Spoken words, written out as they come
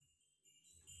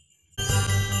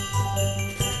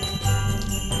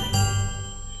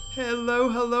Hello,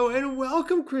 hello, and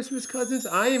welcome, Christmas cousins.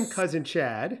 I am Cousin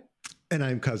Chad. And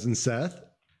I'm Cousin Seth.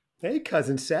 Hey,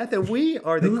 Cousin Seth. And we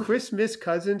are the Hello. Christmas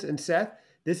cousins. And Seth,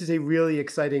 this is a really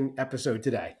exciting episode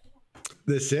today.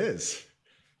 This is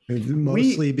We,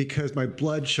 mostly because my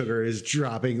blood sugar is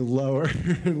dropping lower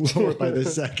and lower by the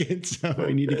second. So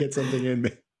I need to get something in me.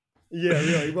 yeah,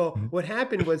 really. Well, what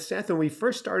happened was, Seth, when we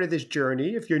first started this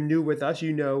journey, if you're new with us,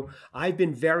 you know I've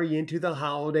been very into the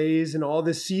holidays and all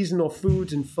the seasonal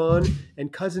foods and fun.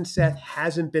 And Cousin Seth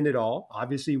hasn't been at all.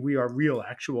 Obviously, we are real,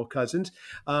 actual cousins.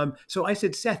 So I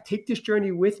said, Seth, take this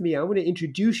journey with me. I want to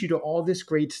introduce you to all this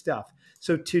great stuff.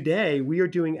 So today we are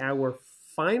doing our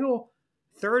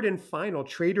third and final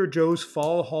Trader Joe's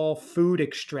Fall Haul Food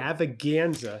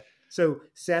Extravaganza. So,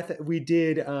 Seth, we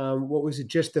did, what was it,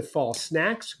 just the fall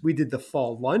snacks. We did the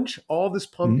fall lunch, all this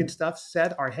pumpkin stuff.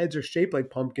 Seth, our heads are shaped like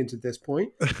pumpkins at this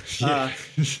point. Yeah.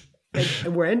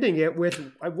 And we're ending it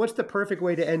with, what's the perfect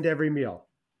way to end every meal?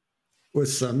 With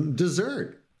some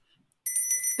dessert.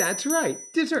 That's right,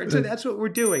 dessert. So that's what we're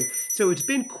doing. So it's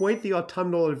been quite the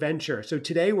autumnal adventure. So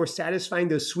today we're satisfying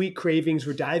those sweet cravings.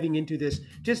 We're diving into this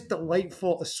just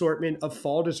delightful assortment of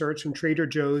fall desserts from Trader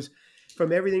Joe's.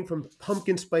 From everything from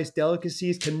pumpkin spice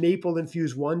delicacies to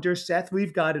maple-infused wonders. Seth,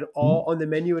 we've got it all on the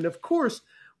menu. And of course,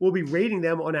 we'll be rating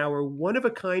them on our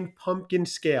one-of-a-kind pumpkin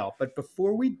scale. But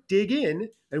before we dig in,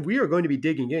 and we are going to be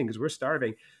digging in because we're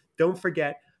starving, don't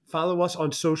forget, follow us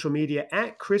on social media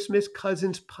at Christmas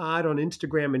Cousins Pod on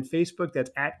Instagram and Facebook.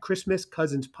 That's at Christmas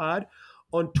Cousins Pod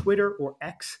on Twitter or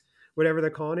X, whatever they're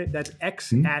calling it. That's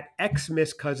X at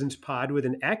Xmas Cousins Pod with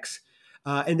an X.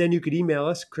 And then you could email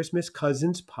us,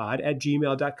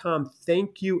 christmascousinspod@gmail.com.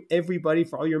 Thank you, everybody,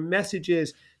 for all your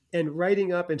messages and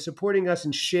writing up and supporting us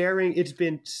and sharing. It's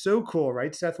been so cool,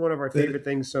 right, Seth? One of our favorite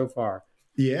things so far.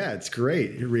 Yeah, it's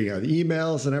great. You're reading out the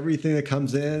emails and everything that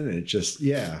comes in, and just,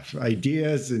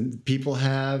 ideas and people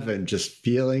have and just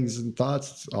feelings and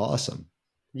thoughts. It's awesome.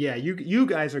 Yeah, you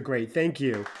guys are great. Thank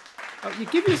you. You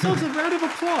give yourselves a round of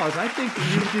applause. I think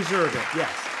you deserve it.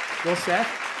 Yes. Well, Seth,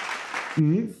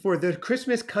 for the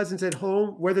Christmas cousins at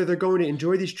home, whether they're going to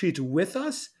enjoy these treats with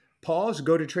us, pause,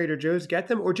 go to Trader Joe's, get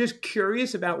them, or just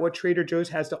curious about what Trader Joe's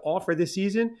has to offer this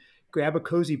season, grab a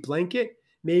cozy blanket,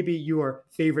 maybe your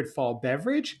favorite fall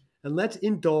beverage, and let's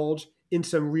indulge in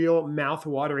some real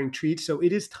mouth-watering treats. So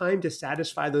it is time to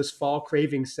satisfy those fall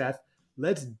cravings, Seth.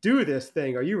 Let's do this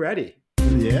thing. Are you ready?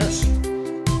 Yes.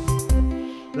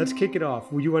 Let's kick it off.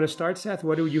 You want to start, Seth?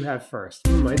 What do you have first?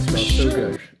 Mine smells so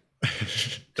good.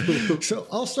 So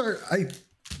I'll start. I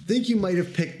think you might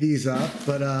have picked these up,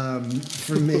 but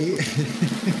for me,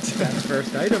 that's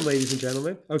first item, ladies and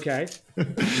gentlemen. Okay.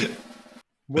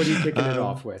 What are you kicking it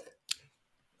off with?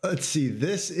 Let's see.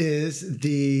 This is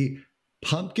the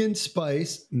pumpkin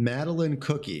spice Madeleine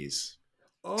cookies.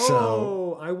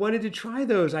 Oh, I wanted to try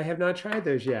those. I have not tried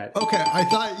those yet. Okay, I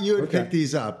thought you would pick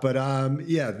these up, but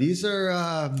yeah, these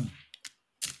are.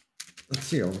 Let's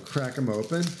see. I'll crack them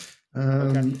open.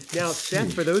 Okay. Now,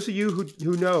 Seth, for those of you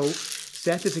who know,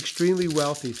 Seth is extremely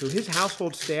wealthy. So his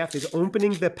household staff is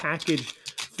opening the package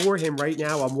for him right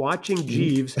now. I'm watching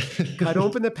Jeeves cut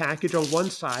open the package on one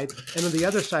side, and on the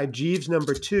other side, Jeeves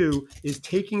number 2 is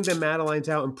taking the Madeleines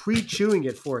out and pre-chewing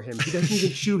it for him. He doesn't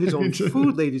even chew his own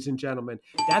food, ladies and gentlemen.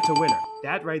 That's a winner.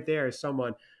 That right there is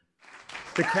someone.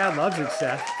 The crowd loves it,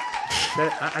 Seth.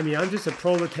 I mean, I'm just a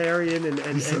proletarian,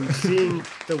 and seeing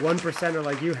the 1%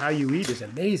 like you, how you eat is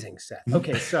amazing, Seth.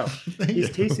 Okay, so he's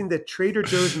tasting the Trader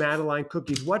Joe's Madeleine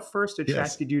cookies. What first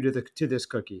attracted you to this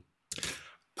cookie?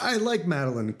 I like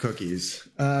Madeleine cookies.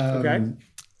 Okay.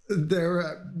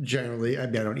 They're generally, I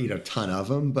mean, I don't eat a ton of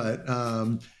them, but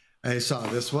I saw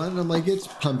this one. I'm like, it's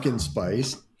pumpkin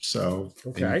spice. So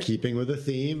in keeping with the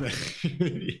theme,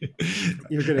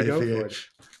 you're going to go for it.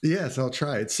 Yes, I'll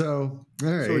try it. So, all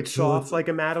right. So it's soft like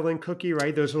a Madeleine cookie,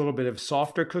 right? There's a little bit of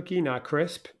softer cookie, not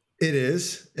crisp. It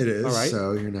is. It is. All right.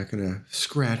 So you're not going to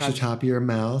scratch the top of your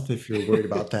mouth if you're worried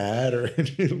about that, or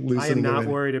loosening. I am not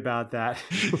worried about that.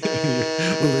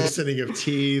 Loosening of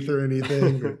teeth or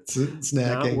anything. Or snacking.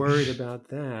 Not worried about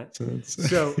that.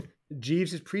 So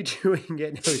Jeeves is pre-chewing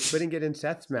it. No, he's putting it in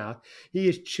Seth's mouth. He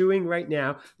is chewing right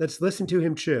now. Let's listen to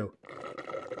him chew.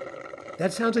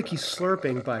 That sounds like he's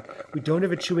slurping, but we don't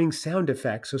have a chewing sound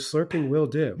effect, so slurping will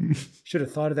do. Should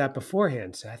have thought of that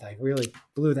beforehand, Seth. I really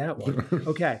blew that one.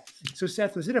 Okay, so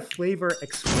Seth, was it a flavor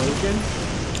explosion,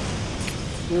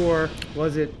 or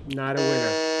was it not a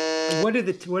winner? What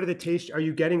are the taste? Are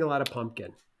you getting a lot of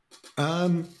pumpkin?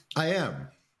 I am.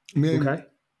 I mean, I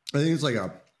think it's like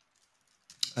I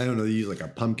don't know, they use like a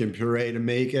pumpkin puree to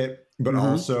make it, but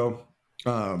also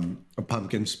a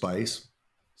pumpkin spice.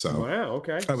 So wow,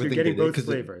 okay. So you're getting both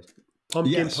flavors.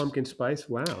 Pumpkin spice.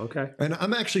 Wow. Okay. And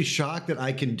I'm actually shocked that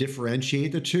I can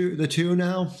differentiate the two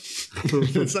now.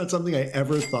 It's not something I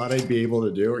ever thought I'd be able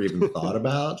to do or even thought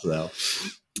about. So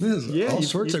there's all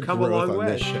sorts of growth on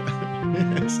this show.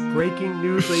 Yes. Breaking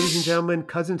news, ladies and gentlemen.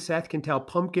 Cousin Seth can tell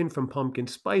pumpkin from pumpkin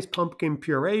spice, pumpkin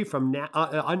puree from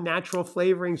unnatural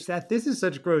flavoring. Seth, this is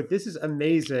such growth. This is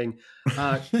amazing.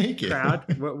 Thank you.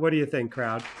 Crowd, what do you think,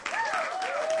 crowd?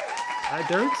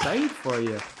 They're excited for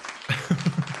you.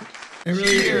 I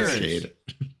really appreciate it.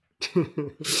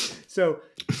 So,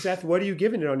 Seth, what are you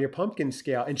giving it on your pumpkin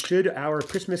scale? And should our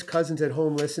Christmas cousins at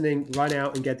home listening run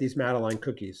out and get these Madeline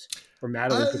cookies or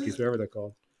Madeline cookies, whatever they're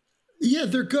called? Yeah,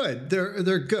 they're good.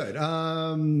 They're good.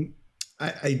 I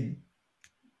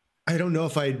don't know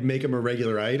if I'd make them a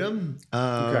regular item.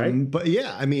 But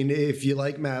yeah, I mean, if you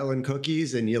like Madeline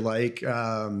cookies and you like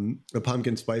the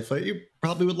pumpkin spice flavor, you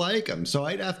probably would like them. So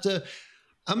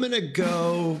I'm going to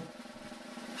go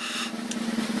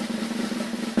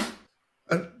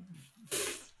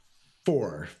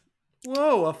 4.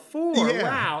 Whoa, a 4. Yeah.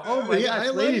 Wow. Oh my gosh,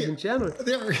 ladies and gentlemen.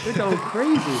 They're going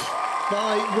crazy. Well,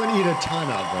 I wouldn't eat a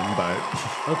ton of them,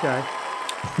 but... Okay.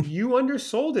 You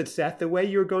undersold it, Seth, the way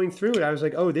you were going through it. I was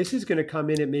like, oh, this is going to come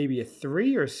in at maybe a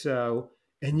 3 or so.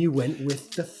 And you went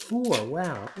with the 4.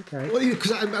 Wow. Okay. Well,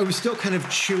 because I was still kind of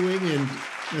chewing and...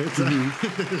 All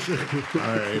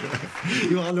right.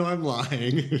 You all know I'm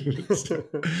lying.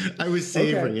 I was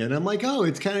savoring it. And I'm like, oh,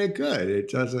 it's kind of good. It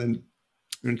doesn't...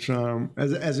 It's,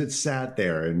 as it sat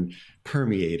there and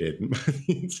permeated.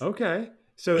 Okay.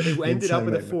 So it ended up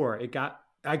with a 4.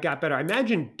 I got better. I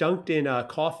imagine dunked in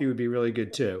coffee would be really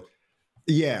good too.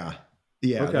 Yeah.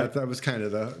 Yeah. Okay. That was kind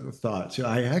of the thought. So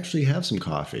I actually have some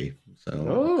coffee.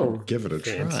 So give it a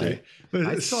try.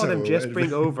 I saw them just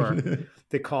bring over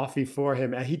the coffee for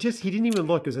him. He didn't even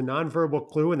look. It was a nonverbal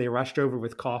clue, and they rushed over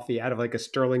with coffee out of like a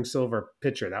sterling silver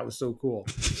pitcher. That was so cool.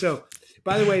 So,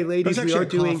 by the way, ladies, we are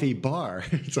doing coffee bar.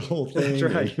 It's a whole thing.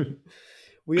 That's right.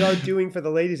 We are doing, for the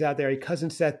ladies out there, a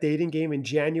Cousin Seth dating game in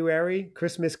January.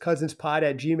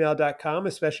 ChristmasCousinsPod@gmail.com,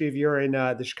 especially if you're in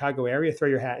the Chicago area. Throw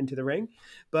your hat into the ring.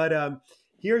 But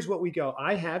here's what we go.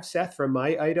 I have, Seth, for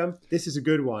my item. This is a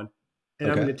good one. And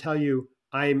I'm going to tell you,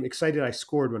 I'm excited I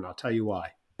scored one. I'll tell you why.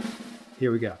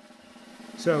 Here we go.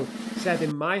 So, Seth,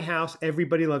 in my house,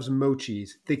 everybody loves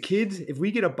mochis. The kids, if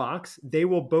we get a box, they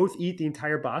will both eat the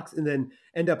entire box and then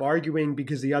end up arguing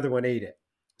because the other one ate it.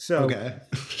 So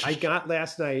I got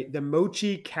last night the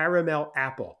mochi caramel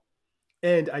apple.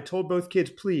 And I told both kids,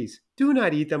 please do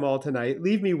not eat them all tonight.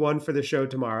 Leave me one for the show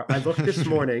tomorrow. I looked this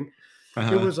morning.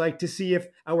 It was like to see if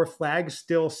our flag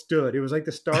still stood. It was like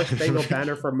the Star Spangled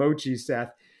Banner for mochi,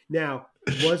 Seth. Now,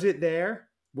 was it there?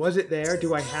 Was it there?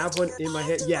 Do I have one in my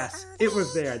head? Yes, it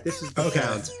was there. This is the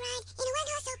sound.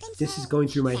 This is going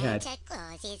through my head.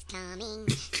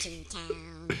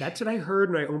 That's what I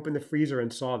heard when I opened the freezer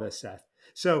and saw this, Seth.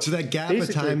 So that gap of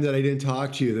time that I didn't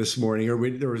talk to you this morning, or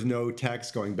there was no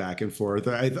text going back and forth,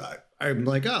 I'm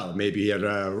like, oh, maybe you had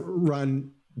to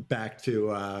run back to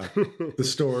the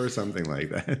store or something like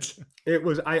that. It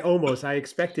was, I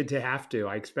expected to have to.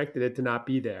 I expected it to not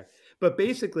be there. But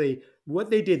basically, what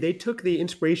they did, they took the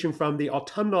inspiration from the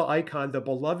autumnal icon, the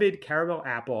beloved caramel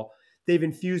apple. They've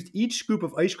infused each scoop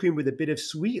of ice cream with a bit of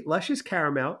sweet, luscious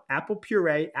caramel, apple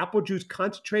puree, apple juice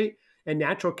concentrate, and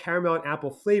natural caramel and apple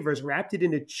flavors, wrapped it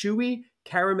in a chewy,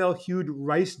 caramel-hued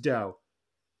rice dough.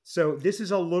 So this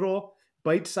is a little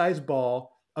bite-sized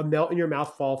ball of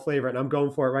melt-in-your-mouth fall flavor, and I'm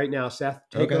going for it right now. Seth,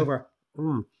 take over.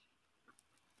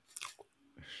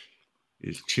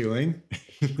 He's chewing.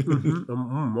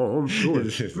 I'm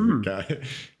chewing. Got it.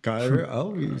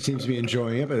 Oh, he seems to be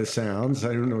enjoying it, but it sounds, I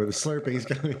don't know where the slurping is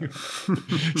coming.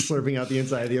 Slurping out the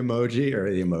inside of the mochi.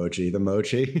 The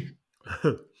mochi.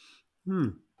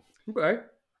 Okay.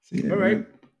 Yeah, all right.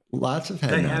 Lots of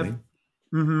head nodding.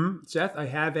 Seth, I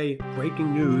have a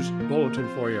breaking news bulletin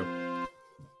for you.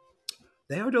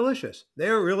 They are delicious. They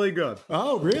are really good.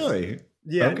 Oh, really?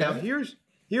 Yeah. Okay. Now here's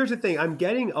the thing. I'm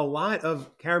getting a lot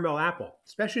of caramel apple,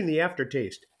 especially in the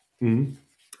aftertaste. I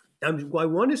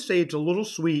want to say it's a little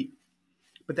sweet,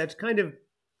 but that's kind of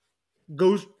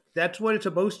that's what it's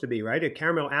supposed to be, right? A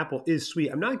caramel apple is sweet.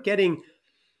 I'm not getting,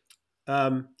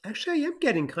 actually I am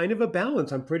getting kind of a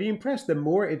balance. I'm pretty impressed. The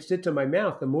more it sits in my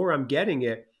mouth, the more I'm getting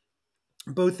it,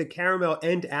 both the caramel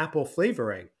and apple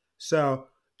flavoring. So,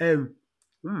 and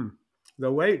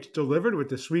the way it's delivered with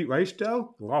the sweet rice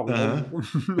dough, wow. I'm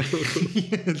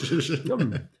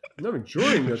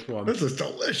enjoying this one. This is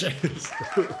delicious.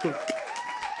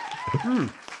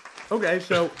 Okay,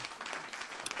 so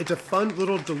it's a fun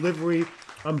little delivery.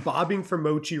 I'm bobbing for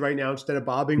mochi right now instead of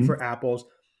bobbing for apples.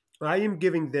 I am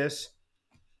giving this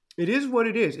It is what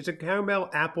it is. It's a caramel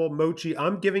apple mochi.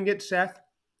 I'm giving it, Seth,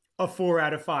 a 4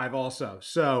 out of 5 also.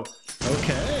 So,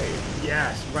 okay.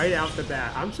 Yes, right out the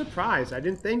bat. I'm surprised. I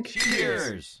didn't think.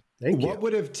 Cheers. Thank you. What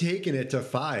would have taken it to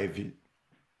 5?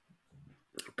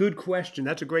 Good question.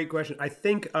 That's a great question. I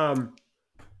think a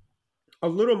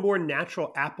little more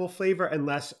natural apple flavor and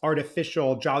less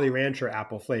artificial Jolly Rancher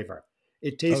apple flavor.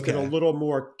 It tasted a little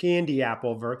more candy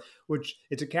apple, which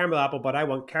it's a caramel apple, but I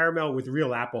want caramel with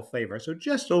real apple flavor. So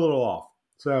just a little off.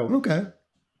 So okay.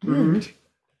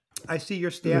 I see your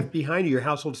staff behind you, your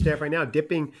household staff right now,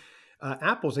 dipping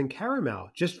apples in caramel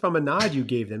just from a nod you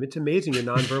gave them. It's amazing your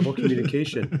nonverbal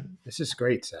communication. This is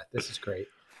great, Seth. This is great.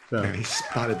 So. I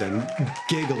spotted them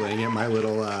giggling at my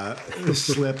little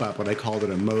slip up when I called it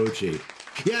emoji.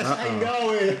 Yes, I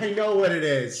know it. I know what it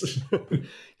is.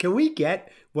 Can we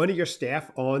get one of your staff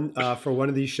on for one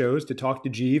of these shows to talk to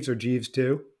Jeeves or Jeeves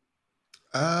too?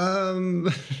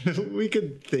 We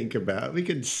could think about. We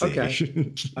could see.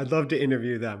 Okay. I'd love to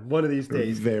interview them one of these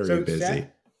days. We're very busy. Seth,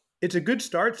 it's a good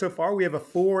start so far. We have a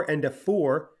 4 and a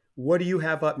 4. What do you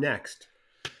have up next?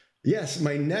 Yes,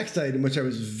 my next item, which I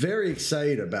was very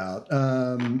excited about.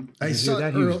 I saw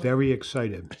that he was very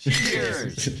excited.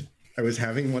 Cheers. I was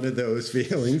having one of those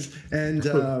feelings, and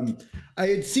I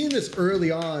had seen this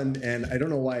early on, and I don't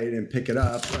know why I didn't pick it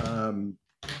up.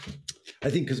 I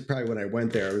think because probably when I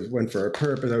went there, I went for a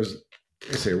purpose. I was,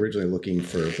 originally looking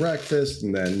for breakfast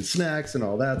and then snacks and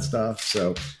all that stuff.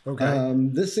 So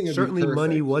this thing certainly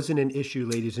money wasn't an issue,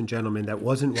 ladies and gentlemen. That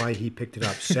wasn't why he picked it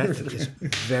up. Seth is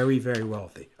very, very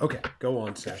wealthy. Okay, go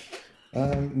on, Seth.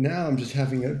 Now I'm just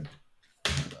having a.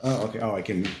 Oh, okay. Oh, I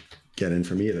can get in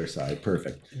from either side.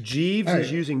 Perfect. Jeeves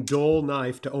is using dull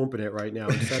knife to open it right now.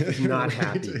 And Seth is not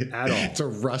happy at all. It's a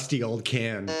rusty old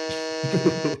can.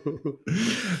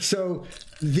 So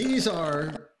these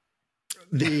are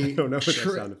the I don't know what that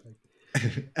sound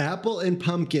effect. Apple and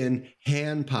pumpkin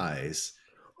hand pies.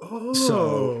 Oh.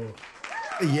 So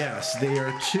yes, they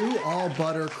are 2 all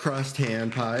butter crust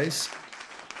hand pies.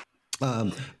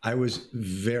 I was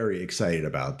very excited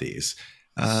about these.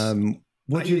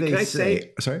 What do they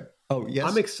say? Sorry? Oh, yes.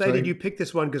 I'm excited you picked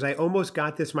this one because I almost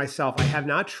got this myself. I have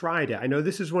not tried it. I know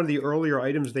this is one of the earlier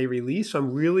items they released, so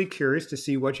I'm really curious to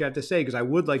see what you have to say because I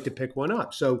would like to pick one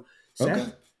up. So,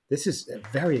 Seth, this is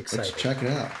very exciting. Let's check it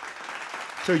out.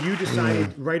 So you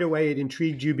decided right away it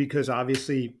intrigued you because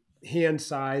obviously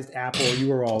hand-sized apple, you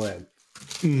were all in.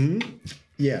 Mm-hmm.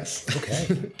 Yes.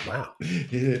 Okay. Wow.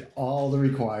 He did all the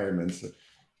requirements.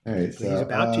 All right.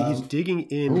 So he's digging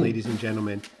in, ladies and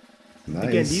gentlemen. Nice.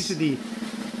 Again, these are the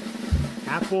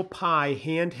apple pie,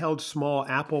 handheld small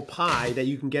apple pie that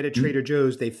you can get at Trader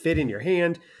Joe's. They fit in your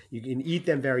hand. You can eat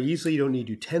them very easily. You don't need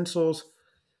utensils.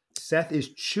 Seth is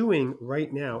chewing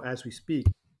right now as we speak.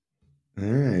 All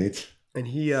right. And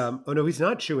he, oh no, he's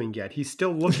not chewing yet. He's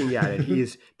still looking at it. He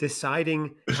is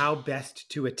deciding how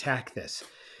best to attack this.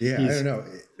 Yeah, I don't know.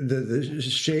 The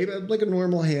shape of like a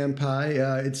normal hand pie,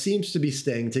 it seems to be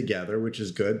staying together, which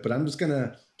is good. But I'm just going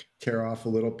to tear off a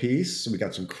little piece. So we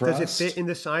got some crust. Does it fit in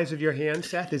the size of your hand,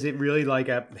 Seth? Is it really like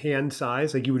a hand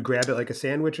size? Like you would grab it like a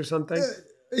sandwich or something?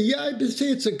 Yeah, I'd say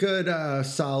it's a good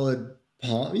solid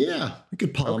palm. Yeah, I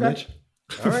could palm it.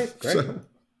 All right, great.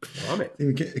 Palm it.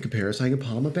 In comparison, I can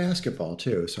palm a basketball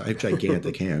too. So I have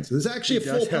gigantic hands. This is actually a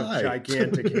full pie.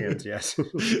 Gigantic hands, yes.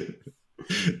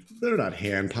 They're not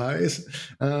hand pies.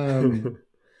 So,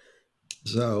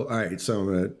 all right. So I'm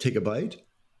going to take a bite.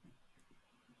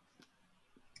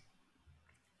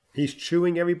 He's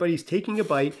chewing, everybody. He's taking a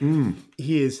bite.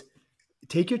 He is,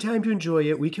 take your time to enjoy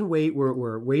it. We can wait.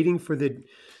 We're waiting for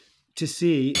to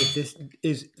see if this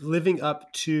is living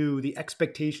up to the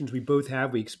expectations we both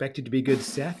have. We expect it to be good.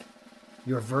 Seth,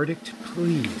 your verdict,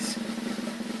 please.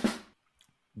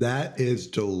 That is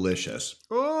delicious.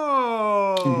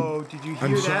 Oh, did you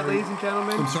hear that, ladies and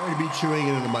gentlemen? I'm sorry to be chewing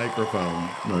into the microphone.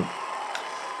 No.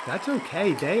 That's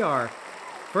okay. They are,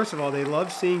 first of all, they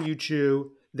love seeing you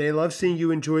chew. They love seeing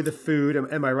you enjoy the food.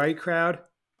 Am I right, crowd?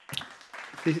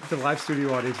 The live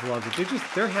studio audience loves it.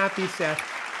 They're happy, Seth,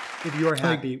 if you're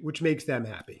happy, which makes them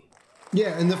happy.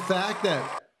 Yeah, and the fact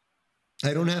that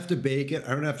I don't have to bake it.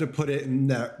 I don't have to put it in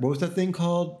that, what was that thing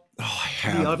called? Oh, I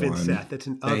have the oven, one. Seth. It's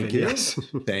an oven. Thank you. Yes.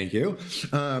 Thank you.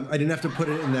 I didn't have to put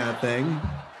it in that thing.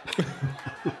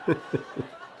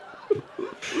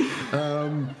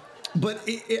 But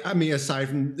I mean, aside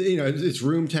from, it's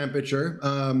room temperature.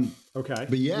 Okay.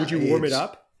 But yeah. Would you warm it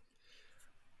up?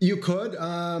 You could.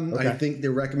 I think the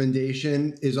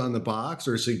recommendation is on the box,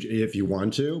 or if you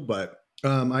want to, but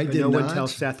I did no not. one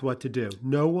tells Seth what to do.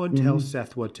 No one tells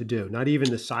Seth what to do. Not even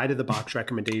the side of the box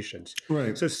recommendations.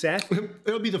 Right. So Seth,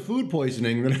 it'll be the food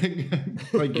poisoning that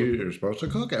like you're supposed to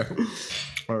cook it,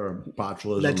 or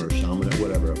botulism or salmonella,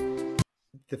 whatever.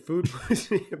 the food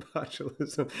poisoning and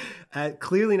botulism.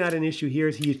 Clearly not an issue here.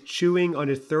 He is chewing on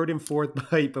his third and fourth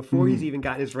bite before he's even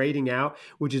gotten his rating out,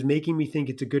 which is making me think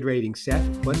it's a good rating.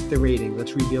 Seth, what's the rating?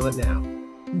 Let's reveal it now.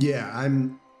 Yeah,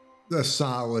 I'm a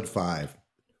solid 5.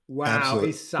 Wow, Absolutely.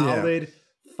 a solid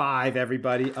 5,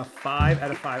 everybody. A 5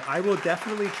 out of 5. I will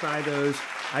definitely try those.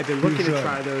 I've been looking to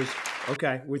try those.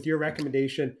 Okay, with your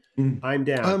recommendation, I'm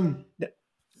down.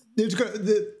 It's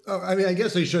good. I mean, I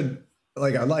guess I should.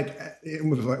 Like, I like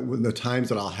with the times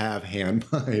that I'll have hand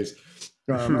pies.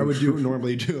 I would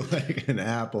normally do like an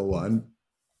apple one.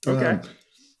 Okay.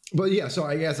 But yeah, so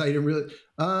I guess I didn't really.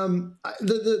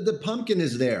 The pumpkin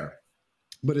is there,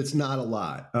 but it's not a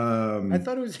lot. I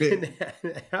thought it was an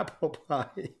apple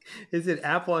pie. Is it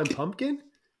apple and pumpkin?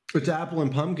 It's apple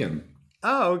and pumpkin.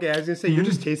 Oh, okay. I was going to say, you're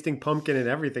just tasting pumpkin and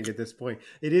everything at this point.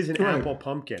 It is an apple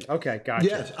pumpkin. Okay, gotcha.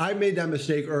 Yes, I made that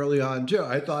mistake early on too.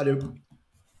 I thought it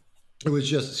was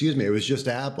just, it was just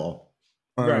apple.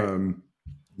 Right.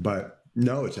 But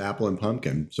no, it's apple and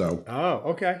pumpkin. So.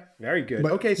 Oh, okay. Very good.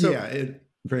 But, okay, so. Yeah,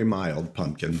 very mild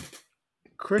pumpkin.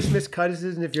 Christmas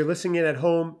Cousins, and if you're listening in at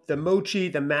home, the mochi,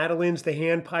 the madeleines, the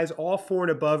hand pies, all 4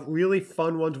 and above, really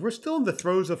fun ones. We're still in the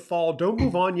throes of fall. Don't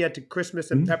move on yet to Christmas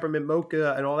and peppermint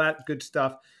mocha and all that good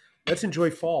stuff. Let's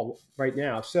enjoy fall right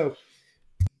now. So,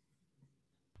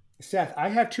 Seth, I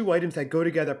have 2 items that go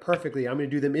together perfectly. I'm going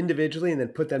to do them individually and then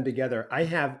put them together. I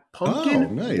have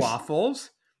pumpkin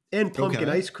waffles and pumpkin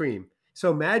ice cream.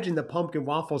 So imagine the pumpkin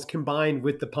waffles combined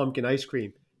with the pumpkin ice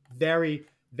cream. Very,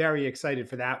 very excited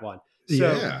for that one.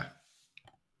 So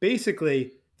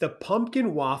basically, the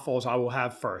pumpkin waffles I will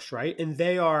have first, right? And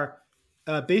they are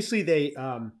basically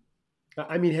I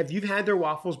mean, have you had their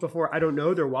waffles before? I don't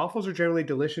know. Their waffles are generally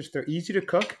delicious. They're easy to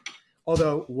cook,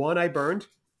 although one I burned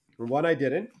and one I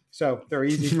didn't. So they're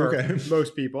easy for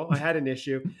most people. I had an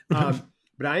issue.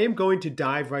 But I am going to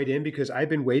dive right in because I've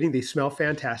been waiting. They smell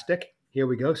fantastic. Here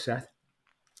we go, Seth.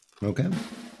 Okay.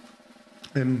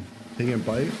 And taking a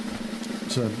bite.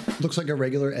 So looks like a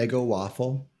regular Eggo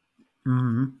waffle.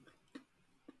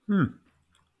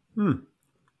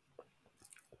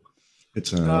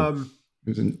 It's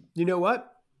you know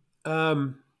what?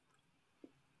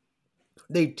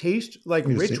 They taste like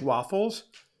rich waffles.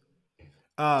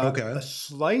 A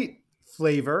slight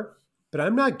flavor, but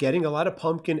I'm not getting a lot of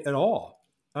pumpkin at all.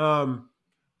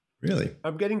 Really?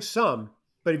 I'm getting some.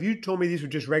 But if you told me these were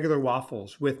just regular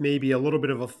waffles with maybe a little bit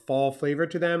of a fall flavor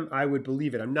to them, I would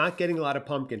believe it. I'm not getting a lot of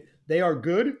pumpkin. They are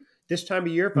good this time of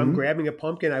year. If I'm grabbing a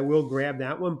pumpkin, I will grab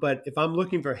that one. But if I'm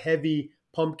looking for heavy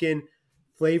pumpkin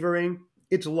flavoring,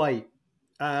 it's light.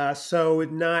 So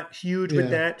not huge with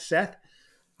that, Seth.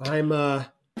 I'm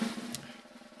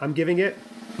giving it.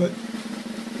 But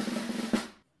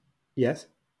yes.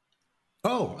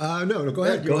 Oh, no, go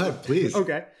ahead. Go ahead, please.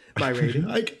 Okay. My rating.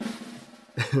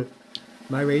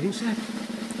 My rating,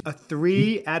 Seth? A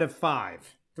 3 out of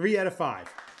 5. 3 out of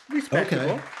 5.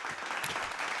 Respectable.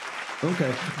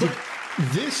 Okay. But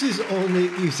this is only,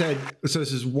 you said, so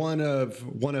this is one of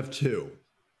 2.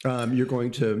 You're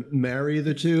going to marry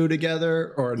the 2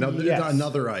 together or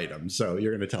another item. So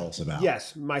you're going to tell us about.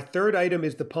 Yes. My third item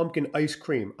is the pumpkin ice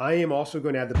cream. I am also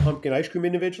going to have the pumpkin ice cream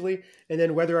individually. And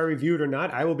then whether I review it or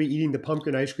not, I will be eating the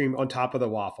pumpkin ice cream on top of the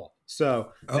waffle.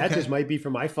 So that just might be for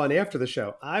my fun after the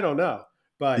show. I don't know.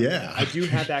 But I do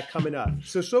have that coming up.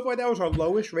 So far, that was our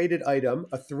lowest rated item,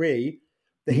 a 3.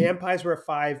 The hand pies were a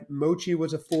 5. Mochi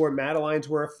was a 4. Madeleines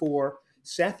were a 4.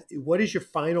 Seth, what is your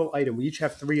final item? We each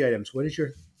have 3 items. What is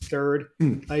your third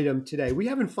item today? We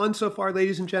having fun so far,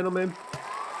 ladies and gentlemen?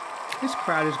 This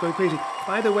crowd is going crazy.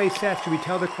 By the way, Seth, should we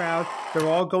tell the crowd they're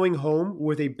all going home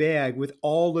with a bag with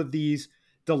all of these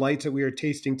delights that we are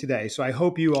tasting today? So I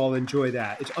hope you all enjoy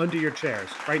that. It's under your chairs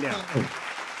right now.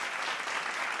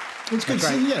 It's good to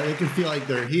see. Yeah, they can feel like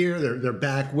they're here. They're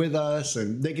back with us,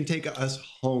 and they can take us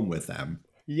home with them.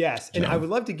 Yes, and I would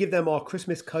love to give them all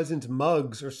Christmas Cousins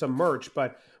mugs or some merch,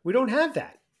 but we don't have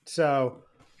that. So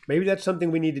maybe that's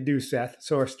something we need to do, Seth,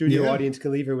 so our studio audience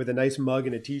can leave here with a nice mug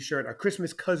and a T-shirt. Our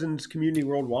Christmas Cousins community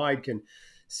worldwide can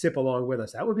sip along with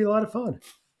us. That would be a lot of fun.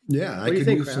 Yeah, I could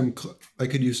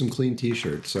use some clean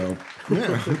T-shirts. So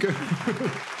yeah,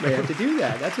 may have to do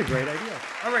that. That's a great idea.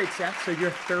 All right, Seth. So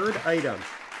your third item.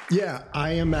 Yeah,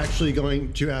 I am actually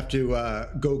going to have to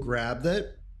go grab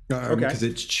that because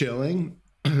it's chilling.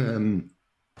 I'll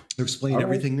explain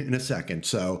everything in a second.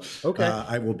 So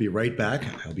I will be right back.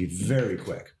 I'll be very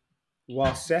quick.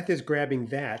 While Seth is grabbing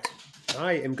that,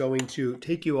 I am going to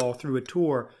take you all through a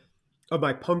tour of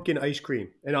my pumpkin ice cream.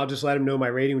 And I'll just let him know my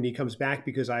rating when he comes back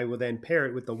because I will then pair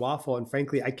it with the waffle. And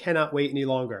frankly, I cannot wait any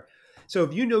longer. So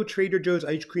if you know Trader Joe's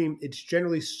ice cream, it's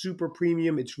generally super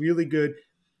premium. It's really good.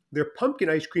 Their pumpkin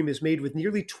ice cream is made with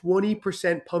nearly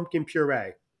 20% pumpkin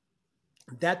puree.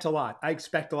 That's a lot. I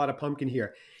expect a lot of pumpkin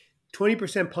here.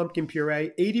 20% pumpkin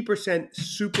puree, 80%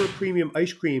 super premium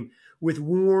ice cream with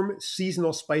warm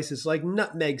seasonal spices like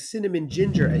nutmeg, cinnamon,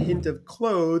 ginger, a hint of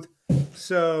clove.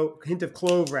 So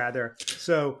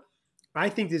I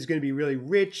think this is going to be really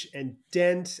rich and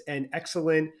dense and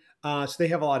excellent. So they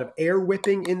have a lot of air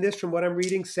whipping in this from what I'm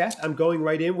reading. Seth, I'm going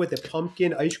right in with the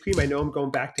pumpkin ice cream. I know I'm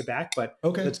going back to back, but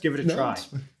let's give it a try.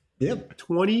 Yep.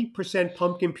 20%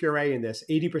 pumpkin puree in this,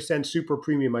 80% super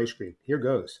premium ice cream. Here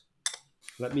goes.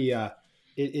 Let me,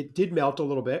 it did melt a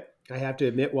little bit, I have to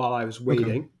admit, while I was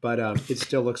waiting, but it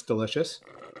still looks delicious.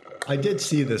 I did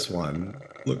see this one.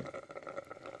 Look.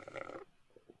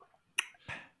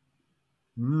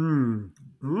 Ooh.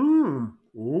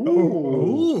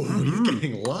 He's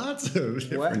getting lots of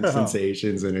different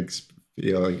sensations and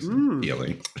feelings.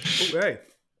 Okay.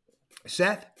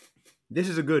 Seth, this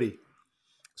is a goodie.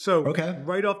 So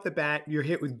right off the bat, you're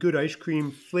hit with good ice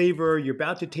cream flavor. You're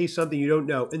about to taste something you don't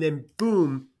know. And then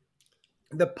boom,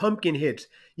 the pumpkin hits.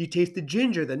 You taste the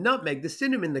ginger, the nutmeg, the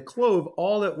cinnamon, the clove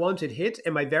all at once. It hits.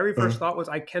 And my very first thought was,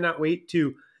 I cannot wait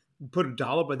to put a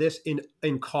dollop of this in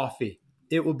coffee.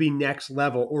 It will be next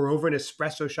level, or over an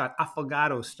espresso shot,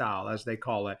 affogato style, as they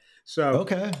call it. So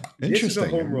interesting.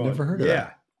 I've never heard of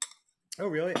that. Oh,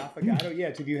 really? Affogato? Yeah,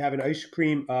 it's if you have an ice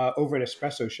cream over an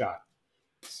espresso shot.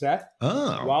 Seth,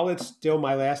 while it's still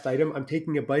my last item, I'm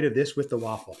taking a bite of this with the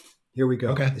waffle. Here we go.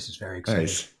 Okay. This is very exciting.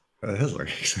 Nice. That is very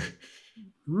exciting.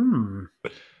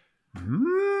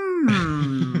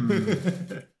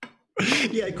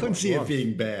 Yeah, I couldn't see it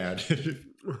being bad.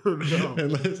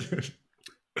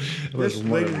 This,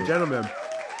 ladies and gentlemen,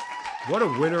 what a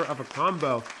winner of a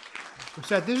combo.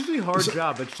 Seth, this is a hard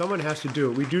job, but someone has to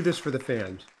do it. We do this for the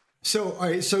fans. So, all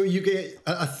right, so you get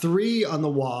a 3 on the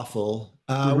waffle.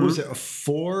 What was it, a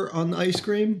 4 on the ice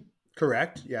cream?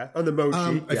 Correct, yeah. On the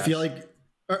mochi, I feel like,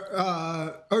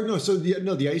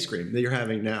 the ice cream that you're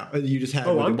having now. You just had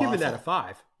I'm giving that a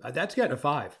 5. That's getting a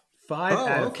 5. 5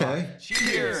 out of 5.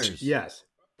 Cheers. Yes.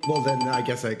 Well, then I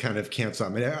guess I kind of cancel. I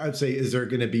mean, I'd say, is there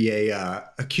going to be a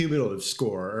cumulative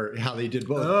score, or how they did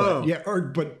both?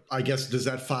 But I guess, does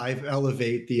that 5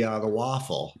 elevate the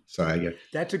waffle? So I guess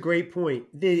that's a great point.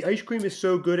 The ice cream is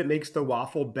so good, it makes the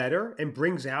waffle better and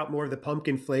brings out more of the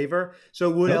pumpkin flavor.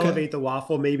 So it would elevate the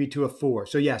waffle maybe to a 4.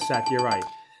 So yes, Seth, you're right.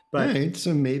 But all right,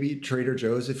 so maybe Trader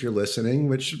Joe's, if you're listening,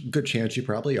 which good chance you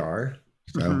probably are.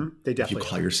 So they definitely if you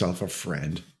call yourself a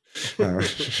friend.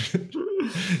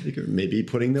 You could maybe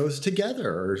putting those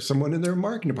together, or someone in their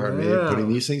marketing department putting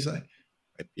these things might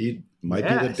be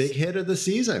the big hit of the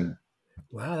season.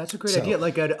 Wow, that's a great idea.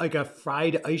 Like a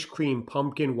fried ice cream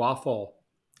pumpkin waffle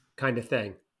kind of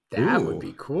thing. That would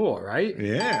be cool, right?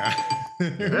 Yeah.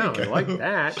 Wow, I like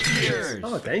that. Cheers.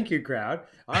 Oh, thank you, crowd.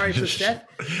 All right, so Seth,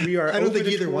 we are. I don't think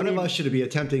either one of us should be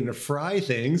attempting to fry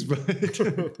things, but.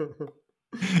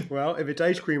 Well, if it's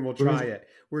ice cream, we'll try it.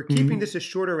 We're keeping this a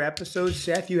shorter episode.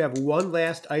 Seth, you have one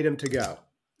last item to go.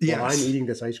 Yes. While I'm eating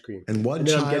this ice cream. And one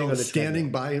child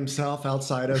standing by himself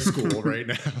outside of school right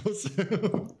now.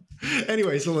 So,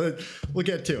 anyway, so we'll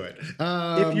get to it.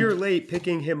 If you're late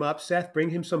picking him up, Seth,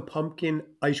 bring him some pumpkin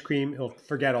ice cream. He'll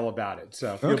forget all about it.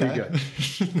 So he'll be good.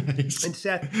 Nice. And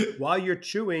Seth, while you're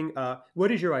chewing,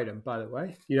 what is your item, by the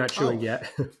way? You're not chewing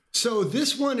yet. So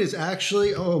this one is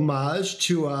actually a homage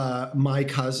to my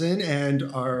cousin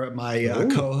and my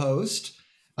co-host,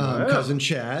 cousin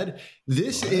Chad.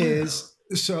 This is...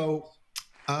 So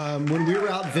when we were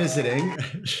out visiting,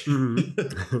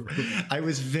 I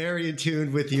was very in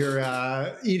tune with your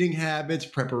eating habits,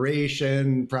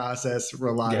 preparation process for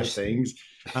a lot of things.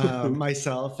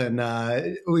 Myself and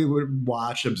we would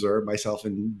observe myself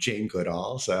and Jane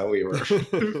Goodall. So we were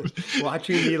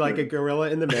watching me like a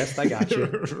gorilla in the mist. I got you.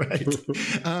 Right.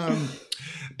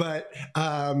 But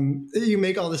you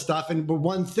make all this stuff, and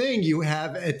one thing you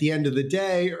have at the end of the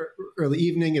day or early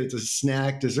evening, it's a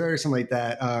snack, dessert, something like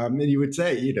that, and you would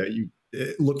say, you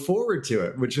look forward to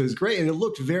it, which was great, and it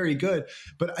looked very good.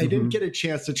 But I didn't get a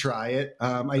chance to try it.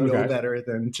 I know better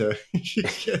than to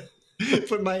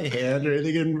put my hand or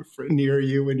anything near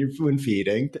you when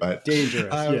feeding. But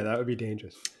dangerous, yeah, that would be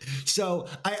dangerous. So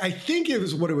I think it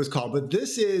was what it was called, but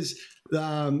this is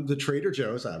the Trader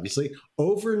Joe's, obviously,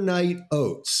 overnight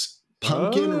oats.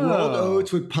 pumpkin rolled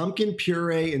oats with pumpkin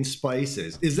puree and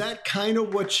spices. Is that kind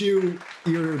of what your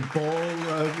bowl,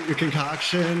 your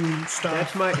concoction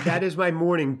stuff? That is my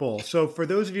morning bowl. So for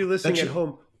those of you listening at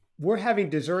home, we're having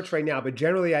desserts right now, but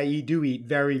generally I do eat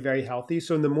very, very healthy.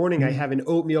 So in the morning, I have an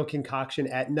oatmeal concoction.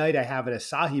 At night, I have an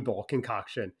acai bowl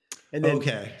concoction. And then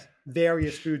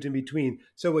various foods in between.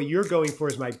 So what you're going for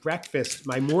is my breakfast,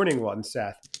 my morning one,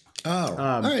 Seth. Oh,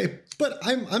 all right. But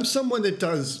I'm someone that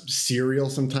does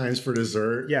cereal sometimes for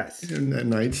dessert. Yes. At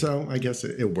night, so I guess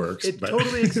it works. It's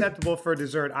totally acceptable for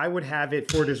dessert. I would have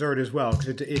it for dessert as well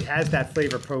because it has that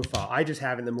flavor profile. I just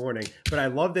have it in the morning. But I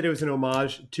love that it was an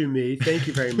homage to me. Thank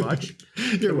you very much.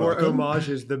 You're welcome. More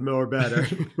homages, the more better.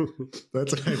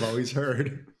 That's what I've always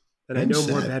heard. And I know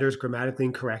more better is grammatically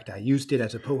incorrect. I used it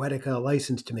as a poetica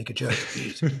license to make a joke.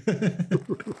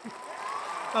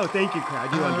 Oh, thank you,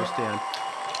 crowd. You understand.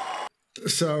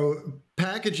 So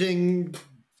packaging,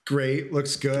 great,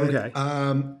 looks good. Okay.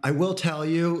 I will tell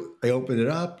you, I opened it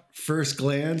up. First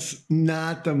glance,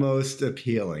 not the most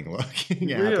appealing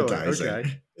looking appetizing.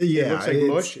 Okay. Yeah, it looks like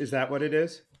mush. Is that what it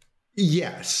is?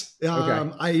 Yes.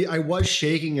 Okay. I was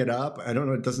shaking it up. I don't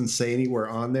know. It doesn't say anywhere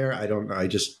on there. I don't know.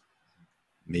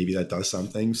 Maybe that does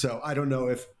something. So I don't know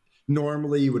if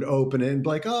normally you would open it and be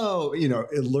like, oh,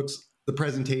 it looks. The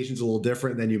presentation's a little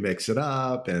different. Then you mix it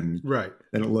up and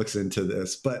then it looks into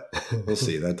this, but we'll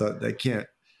see. That can't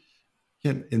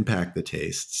impact the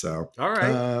taste. So all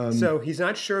right. So he's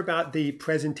not sure about the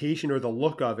presentation or the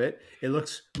look of it. It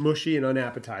looks mushy and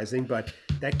unappetizing, but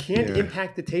that can't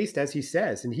impact the taste, as he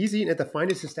says. And he's eating at the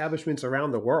finest establishments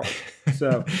around the world.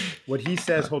 So what he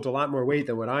says holds a lot more weight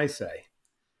than what I say.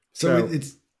 So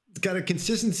it's got a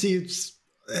consistency. It's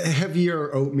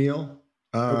heavier oatmeal.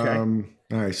 Okay.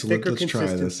 All right, so let's try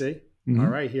this. Mm-hmm. All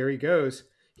right, here he goes.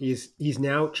 He's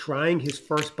now trying his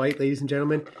first bite, ladies and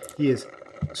gentlemen. He is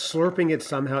slurping it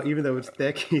somehow, even though it's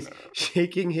thick. He's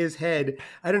shaking his head.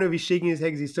 I don't know if he's shaking his head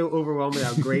because he's so overwhelmed with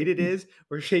how great it is,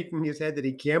 or shaking his head that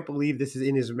he can't believe this is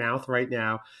in his mouth right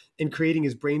now, and creating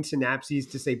his brain synapses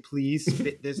to say, please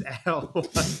spit this out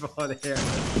live on air.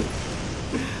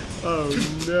 Oh,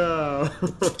 no.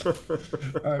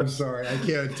 I'm sorry. I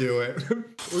can't do it. We're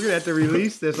going to have to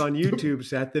release this on YouTube,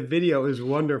 Seth. The video is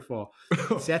wonderful.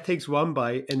 Seth takes one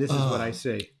bite, and this is what I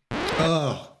see.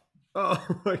 Oh,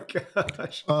 my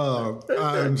gosh. Oh,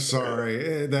 I'm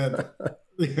sorry.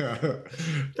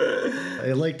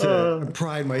 I like to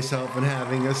pride myself in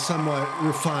having a somewhat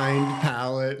refined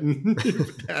palate, and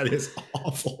that is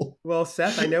awful. Well,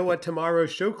 Seth, I know what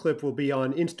tomorrow's show clip will be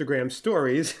on Instagram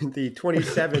stories, the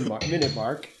 27-minute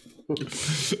mark.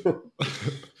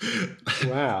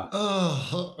 Wow.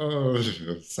 Oh,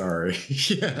 sorry.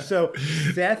 Yeah. So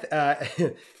Seth,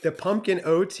 the pumpkin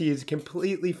oats, he has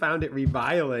completely found it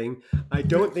reviling. I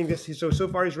don't think this. So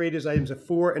far he's rated his items a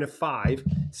 4 and a 5.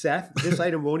 Seth, this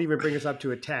item won't even bring us up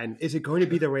to a 10. Is it going to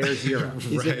be the rare 0?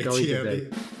 Is it going to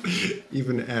be?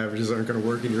 Even averages aren't going to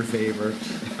work in your favor.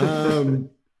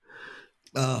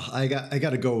 I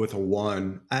got to go with a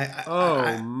 1.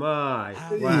 My!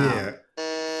 Wow. Yeah.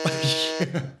 You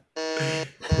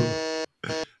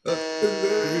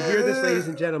hear this, ladies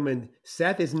and gentlemen?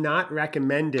 Seth is not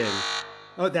recommending.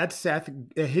 Oh, that's Seth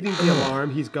hitting the alarm.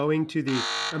 He's going to the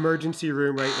emergency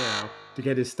room right now to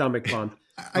get his stomach pumped.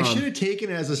 I should have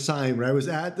taken it as a sign when I was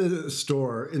at the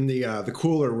store in the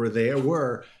cooler where they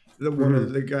were. One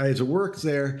of the guys who works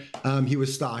there, he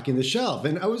was stocking the shelf,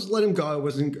 and I was letting him go. I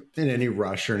wasn't in any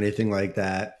rush or anything like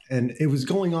that, and it was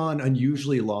going on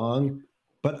unusually long.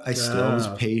 But I still was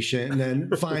patient. And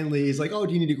then finally he's like, oh,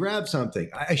 do you need to grab something?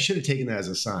 I should have taken that as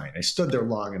a sign. I stood there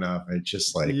long enough. And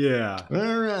just like,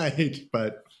 all right.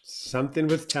 But something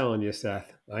was telling you,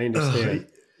 Seth. I understand.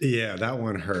 Yeah, that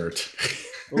one hurt.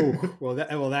 Oh, well,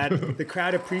 the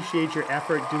crowd appreciates your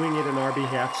effort doing it on our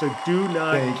behalf. So do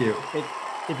not. Thank you.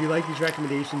 If you like these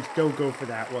recommendations, don't go for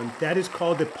that one. That is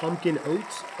called the pumpkin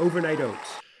oats, overnight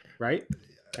oats, right?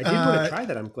 I did want to try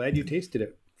that. I'm glad you tasted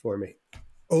it for me.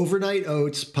 Overnight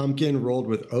oats, pumpkin rolled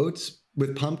with oats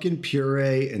with pumpkin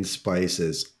puree and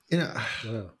spices. I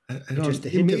don't, just a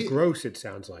hint of gross, it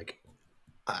sounds like.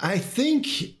 I think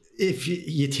if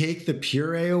you take the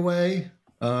puree away,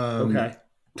 I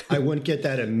wouldn't get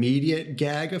that immediate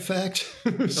gag effect.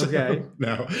 So,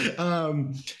 no.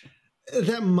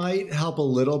 That might help a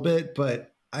little bit,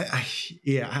 but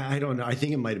I don't know. I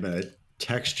think it might have been a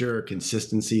texture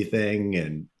consistency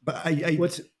thing,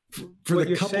 for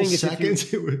the couple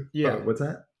seconds, it was. Yeah, what's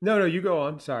that? No, you go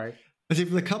on. Sorry. I think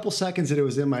for the couple seconds that it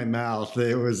was in my mouth,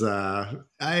 it was. I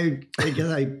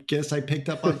guess I picked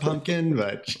up on pumpkin,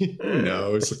 but who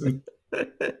knows?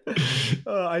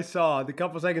 Oh, I saw the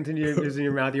couple seconds is in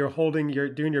your mouth. You're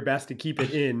doing your best to keep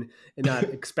it in and not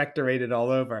expectorate it all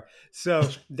over. So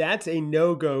that's a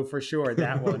no-go for sure.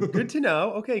 That one. Good to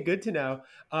know. Okay, good to know.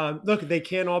 Look, they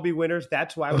can't all be winners.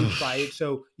 That's why we try it.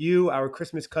 So you, our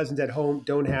Christmas cousins at home,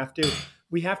 don't have to.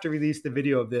 We have to release the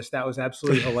video of this. That was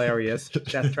absolutely hilarious.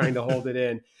 Seth trying to hold it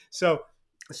in. So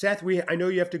Seth, I know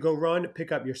you have to go run,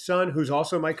 pick up your son, who's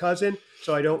also my cousin,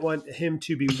 so I don't want him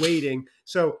to be waiting.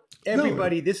 So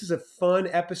everybody, This is a fun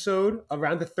episode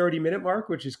around the 30-minute mark,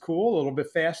 which is cool, a little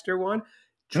bit faster one.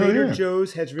 Trader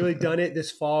Joe's has really done it this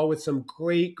fall with some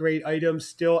great, great items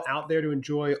still out there to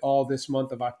enjoy all this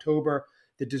month of October.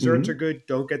 The desserts are good.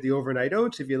 Don't get the overnight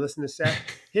oats. If you listen to Seth,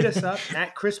 hit us up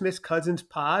at Christmas Cousins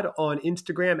Pod on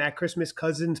Instagram, at Christmas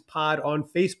Cousins Pod on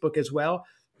Facebook as well.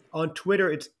 On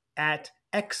Twitter, it's at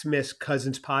Xmas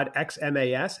Cousins Pod,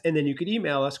 XMAS. And then you can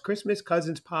email us,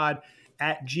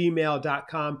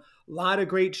 christmascousinspod@gmail.com. A lot of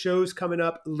great shows coming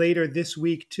up later this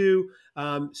week, too.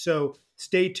 So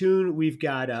stay tuned. We've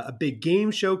got a big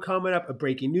game show coming up, a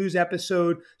breaking news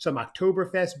episode, some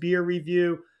Oktoberfest beer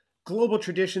review, Global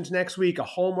Traditions next week, a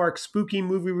Hallmark spooky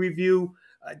movie review.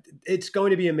 It's going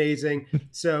to be amazing.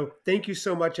 So thank you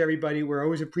so much, everybody. We're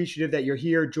always appreciative that you're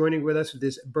here joining with us with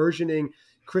this burgeoning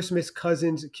Christmas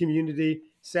Cousins community.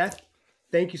 Seth,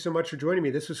 thank you so much for joining me.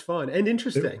 This was fun and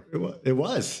interesting. It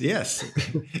was, yes.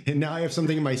 And now I have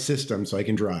something in my system so I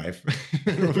can drive.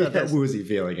 I don't have that woozy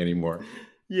feeling anymore.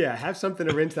 Yeah, have something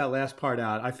to rinse that last part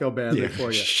out. I feel badly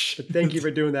for you. But thank you for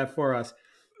doing that for us.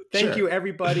 Thank you,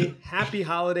 everybody. Happy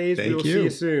holidays. We will see you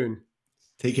soon.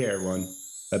 Take care, everyone.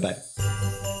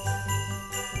 Bye-bye.